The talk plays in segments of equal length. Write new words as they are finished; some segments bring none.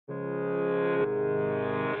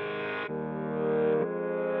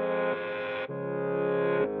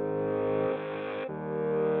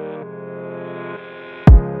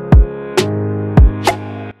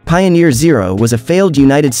Pioneer 0 was a failed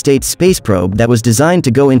United States space probe that was designed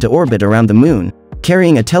to go into orbit around the Moon,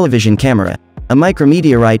 carrying a television camera, a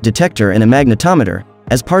micrometeoroid detector and a magnetometer,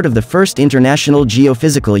 as part of the first International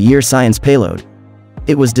Geophysical Year science payload.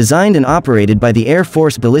 It was designed and operated by the Air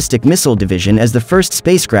Force Ballistic Missile Division as the first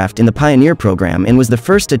spacecraft in the Pioneer program and was the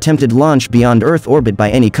first attempted launch beyond Earth orbit by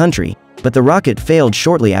any country, but the rocket failed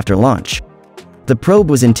shortly after launch. The probe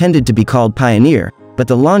was intended to be called Pioneer, but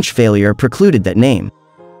the launch failure precluded that name.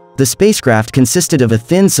 The spacecraft consisted of a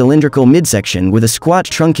thin cylindrical midsection with a squat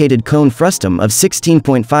truncated cone frustum of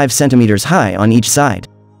 16.5 centimeters high on each side.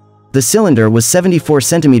 The cylinder was 74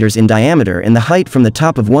 centimeters in diameter and the height from the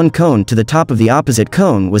top of one cone to the top of the opposite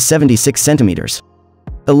cone was 76 centimeters.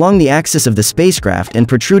 Along the axis of the spacecraft and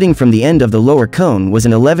protruding from the end of the lower cone was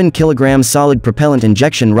an 11 kilogram solid propellant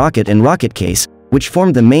injection rocket and rocket case, which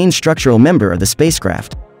formed the main structural member of the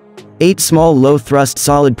spacecraft. 8 small low-thrust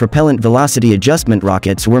solid propellant velocity adjustment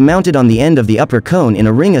rockets were mounted on the end of the upper cone in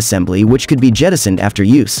a ring assembly which could be jettisoned after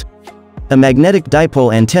use. A magnetic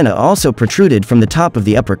dipole antenna also protruded from the top of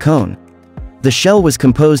the upper cone. The shell was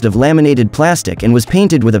composed of laminated plastic and was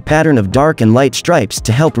painted with a pattern of dark and light stripes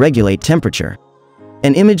to help regulate temperature.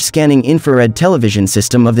 An image-scanning infrared television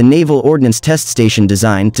system of the Naval Ordnance Test Station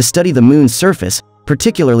designed to study the Moon's surface,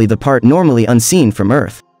 particularly the part normally unseen from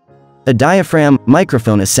Earth. A diaphragm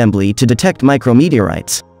microphone assembly to detect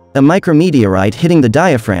micrometeorites. A micrometeorite hitting the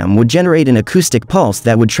diaphragm would generate an acoustic pulse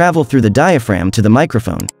that would travel through the diaphragm to the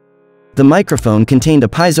microphone. The microphone contained a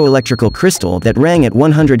piezoelectrical crystal that rang at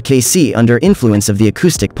 100 kc under influence of the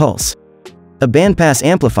acoustic pulse. A bandpass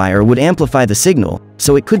amplifier would amplify the signal,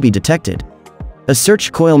 so it could be detected. A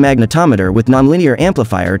search coil magnetometer with nonlinear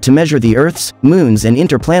amplifier to measure the Earth's, Moon's and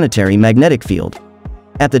interplanetary magnetic field.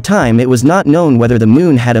 At the time it was not known whether the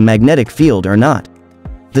Moon had a magnetic field or not.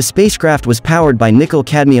 The spacecraft was powered by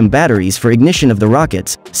nickel-cadmium batteries for ignition of the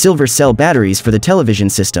rockets, silver cell batteries for the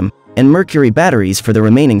television system, and mercury batteries for the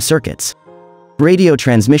remaining circuits. Radio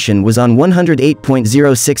transmission was on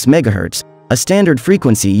 108.06 MHz, a standard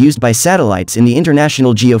frequency used by satellites in the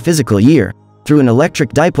International Geophysical Year, through an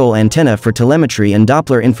electric dipole antenna for telemetry and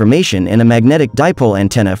Doppler information and a magnetic dipole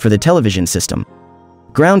antenna for the television system.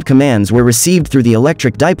 Ground commands were received through the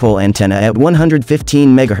electric dipole antenna at 115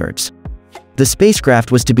 MHz. The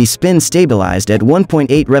spacecraft was to be spin-stabilized at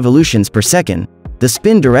 1.8 revolutions per second, the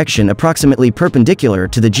spin direction approximately perpendicular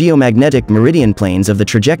to the geomagnetic meridian planes of the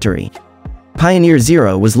trajectory. Pioneer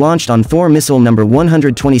 0 was launched on Thor missile number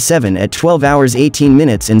 127 at 12 hours 18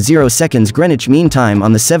 minutes and 0 seconds Greenwich Mean Time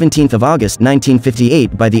on the 17th of August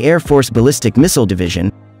 1958 by the Air Force Ballistic Missile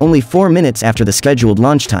Division, only 4 minutes after the scheduled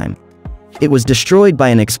launch time. It was destroyed by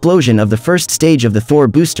an explosion of the first stage of the Thor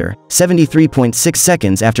booster, 73.6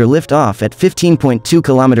 seconds after liftoff at 15.2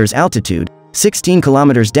 kilometers altitude, 16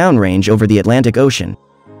 kilometers downrange over the Atlantic Ocean.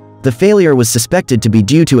 The failure was suspected to be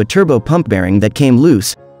due to a turbo pump bearing that came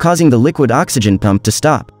loose, causing the liquid oxygen pump to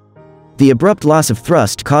stop. The abrupt loss of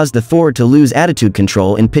thrust caused the Thor to lose attitude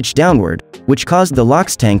control and pitch downward, which caused the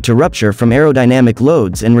LOX tank to rupture from aerodynamic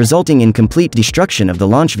loads and resulting in complete destruction of the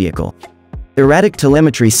launch vehicle. Erratic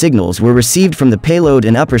telemetry signals were received from the payload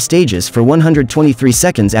and upper stages for 123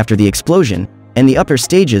 seconds after the explosion, and the upper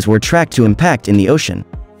stages were tracked to impact in the ocean.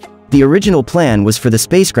 The original plan was for the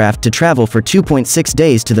spacecraft to travel for 2.6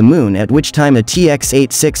 days to the Moon, at which time a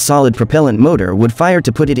TX-86 solid propellant motor would fire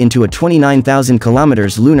to put it into a 29,000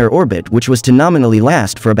 kilometers lunar orbit, which was to nominally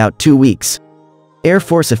last for about 2 weeks. Air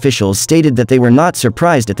Force officials stated that they were not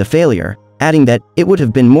surprised at the failure, adding that it would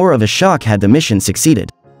have been more of a shock had the mission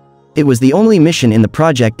succeeded. It was the only mission in the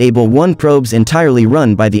Project Able 1 probes entirely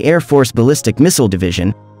run by the Air Force Ballistic Missile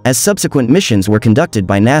Division, as subsequent missions were conducted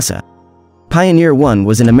by NASA. Pioneer 1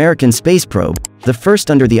 was an American space probe, the first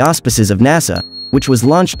under the auspices of NASA, which was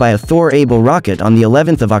launched by a Thor-Able rocket on the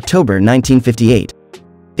 11th of October 1958.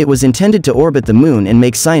 It was intended to orbit the Moon and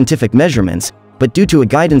make scientific measurements, but due to a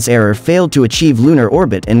guidance error failed to achieve lunar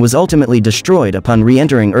orbit and was ultimately destroyed upon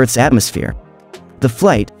re-entering Earth's atmosphere. The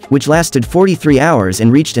flight, which lasted 43 hours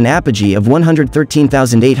and reached an apogee of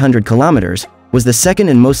 113,800 kilometers, was the second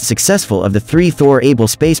and most successful of the 3 Thor-Able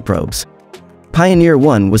space probes. Pioneer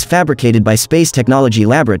 1 was fabricated by Space Technology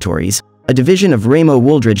Laboratories, a division of Ramo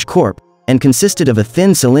Wooldridge Corp., and consisted of a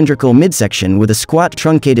thin cylindrical midsection with a squat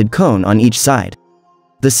truncated cone on each side.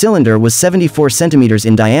 The cylinder was 74 centimeters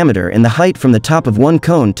in diameter and the height from the top of one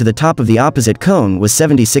cone to the top of the opposite cone was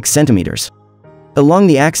 76 centimeters. Along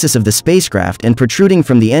the axis of the spacecraft and protruding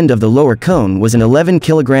from the end of the lower cone was an 11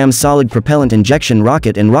 kilogram solid propellant injection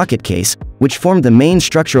rocket and rocket case, which formed the main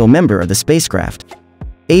structural member of the spacecraft.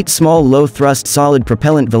 8 small low-thrust solid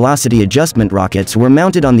propellant velocity adjustment rockets were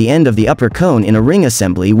mounted on the end of the upper cone in a ring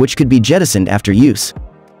assembly which could be jettisoned after use.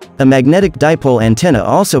 A magnetic dipole antenna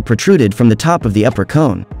also protruded from the top of the upper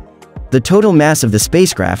cone. The total mass of the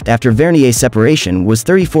spacecraft after vernier separation was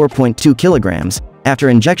 34.2 kilograms. After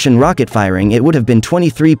injection rocket firing it would have been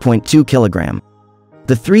 23.2 kilograms.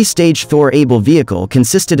 The three-stage Thor-Able vehicle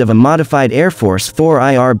consisted of a modified Air Force Thor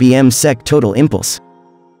IRBM SEC total impulse.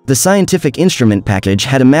 The scientific instrument package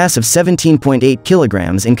had a mass of 17.8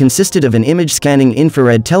 kilograms and consisted of an image-scanning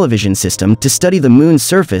infrared television system to study the Moon's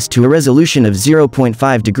surface to a resolution of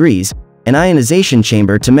 0.5 degrees, an ionization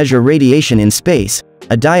chamber to measure radiation in space,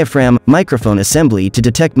 a diaphragm, microphone assembly to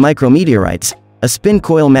detect micrometeorites, a spin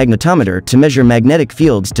coil magnetometer to measure magnetic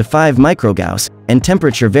fields to 5 microgauss, and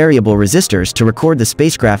temperature-variable resistors to record the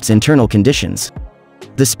spacecraft's internal conditions.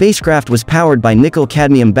 The spacecraft was powered by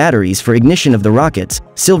nickel-cadmium batteries for ignition of the rockets,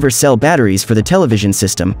 silver cell batteries for the television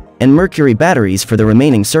system, and mercury batteries for the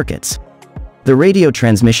remaining circuits. The radio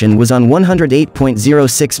transmission was on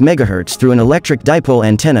 108.06 MHz through an electric dipole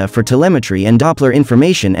antenna for telemetry and Doppler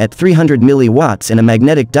information at 300 mW, and a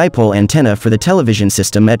magnetic dipole antenna for the television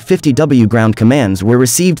system at 50 W. Ground commands were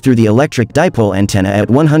received through the electric dipole antenna at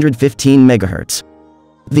 115 MHz.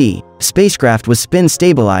 The spacecraft was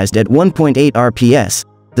spin-stabilized at 1.8 RPS.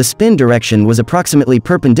 The spin direction was approximately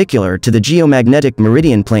perpendicular to the geomagnetic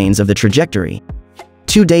meridian planes of the trajectory.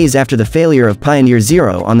 2 days after the failure of Pioneer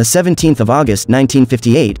 0 on the 17th of August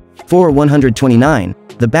 1958,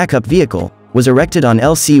 Thor-129, the backup vehicle, was erected on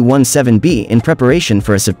LC-17B in preparation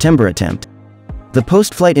for a September attempt. The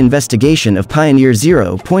post-flight investigation of Pioneer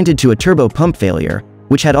 0 pointed to a turbo pump failure,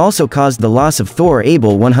 which had also caused the loss of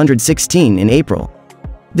Thor-Able 116 in April.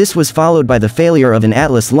 This was followed by the failure of an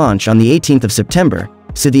Atlas launch on the 18th of September,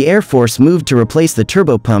 so the Air Force moved to replace the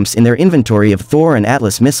turbo pumps in their inventory of Thor and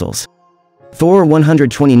Atlas missiles.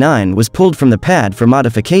 Thor-129 was pulled from the pad for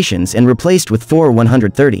modifications and replaced with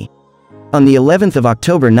Thor-130. On the 11th of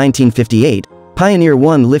October 1958, Pioneer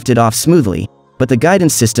 1 lifted off smoothly, but the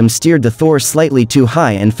guidance system steered the Thor slightly too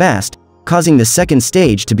high and fast, causing the second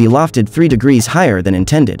stage to be lofted 3 degrees higher than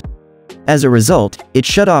intended. As a result, it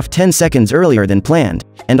shut off 10 seconds earlier than planned,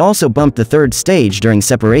 and also bumped the third stage during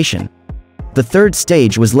separation. The third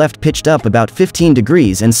stage was left pitched up about 15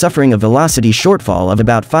 degrees and suffering a velocity shortfall of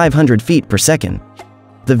about 500 feet per second.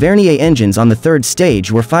 The vernier engines on the third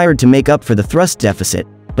stage were fired to make up for the thrust deficit,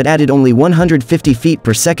 but added only 150 feet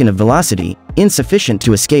per second of velocity, insufficient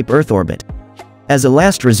to escape Earth orbit. As a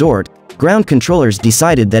last resort, ground controllers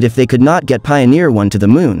decided that if they could not get Pioneer 1 to the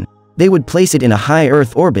Moon, they would place it in a high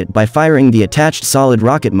Earth orbit by firing the attached solid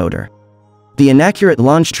rocket motor. The inaccurate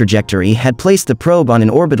launch trajectory had placed the probe on an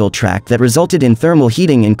orbital track that resulted in thermal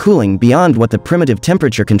heating and cooling beyond what the primitive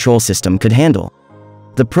temperature control system could handle.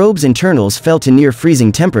 The probe's internals fell to near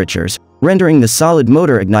freezing temperatures, rendering the solid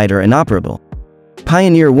motor igniter inoperable.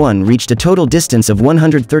 Pioneer 1 reached a total distance of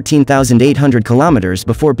 113,800 kilometers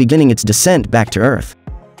before beginning its descent back to Earth.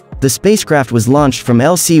 The spacecraft was launched from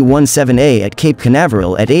LC-17A at Cape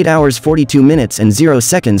Canaveral at 8 hours 42 minutes and 0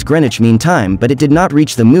 seconds Greenwich Mean Time, but it did not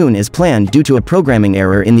reach the Moon as planned due to a programming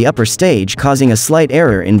error in the upper stage, causing a slight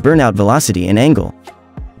error in burnout velocity and angle.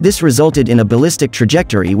 This resulted in a ballistic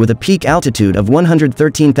trajectory with a peak altitude of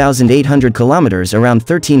 113,800 kilometers around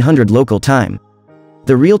 1300 local time.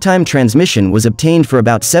 The real-time transmission was obtained for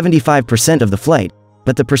about 75% of the flight,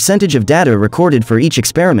 but the percentage of data recorded for each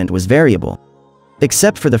experiment was variable.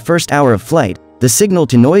 Except for the first hour of flight, the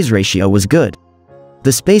signal-to-noise ratio was good.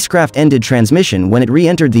 The spacecraft ended transmission when it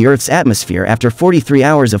re-entered the Earth's atmosphere after 43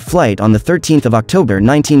 hours of flight on the 13th of October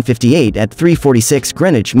 1958 at 3:46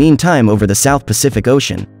 Greenwich Mean Time over the South Pacific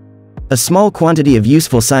Ocean. A small quantity of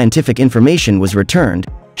useful scientific information was returned,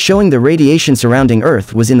 showing the radiation surrounding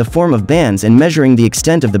Earth was in the form of bands and measuring the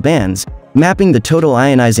extent of the bands, mapping the total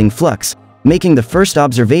ionizing flux, making the first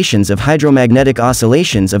observations of hydromagnetic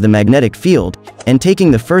oscillations of the magnetic field, and taking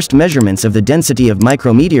the first measurements of the density of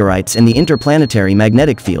micrometeorites and the interplanetary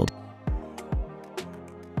magnetic field.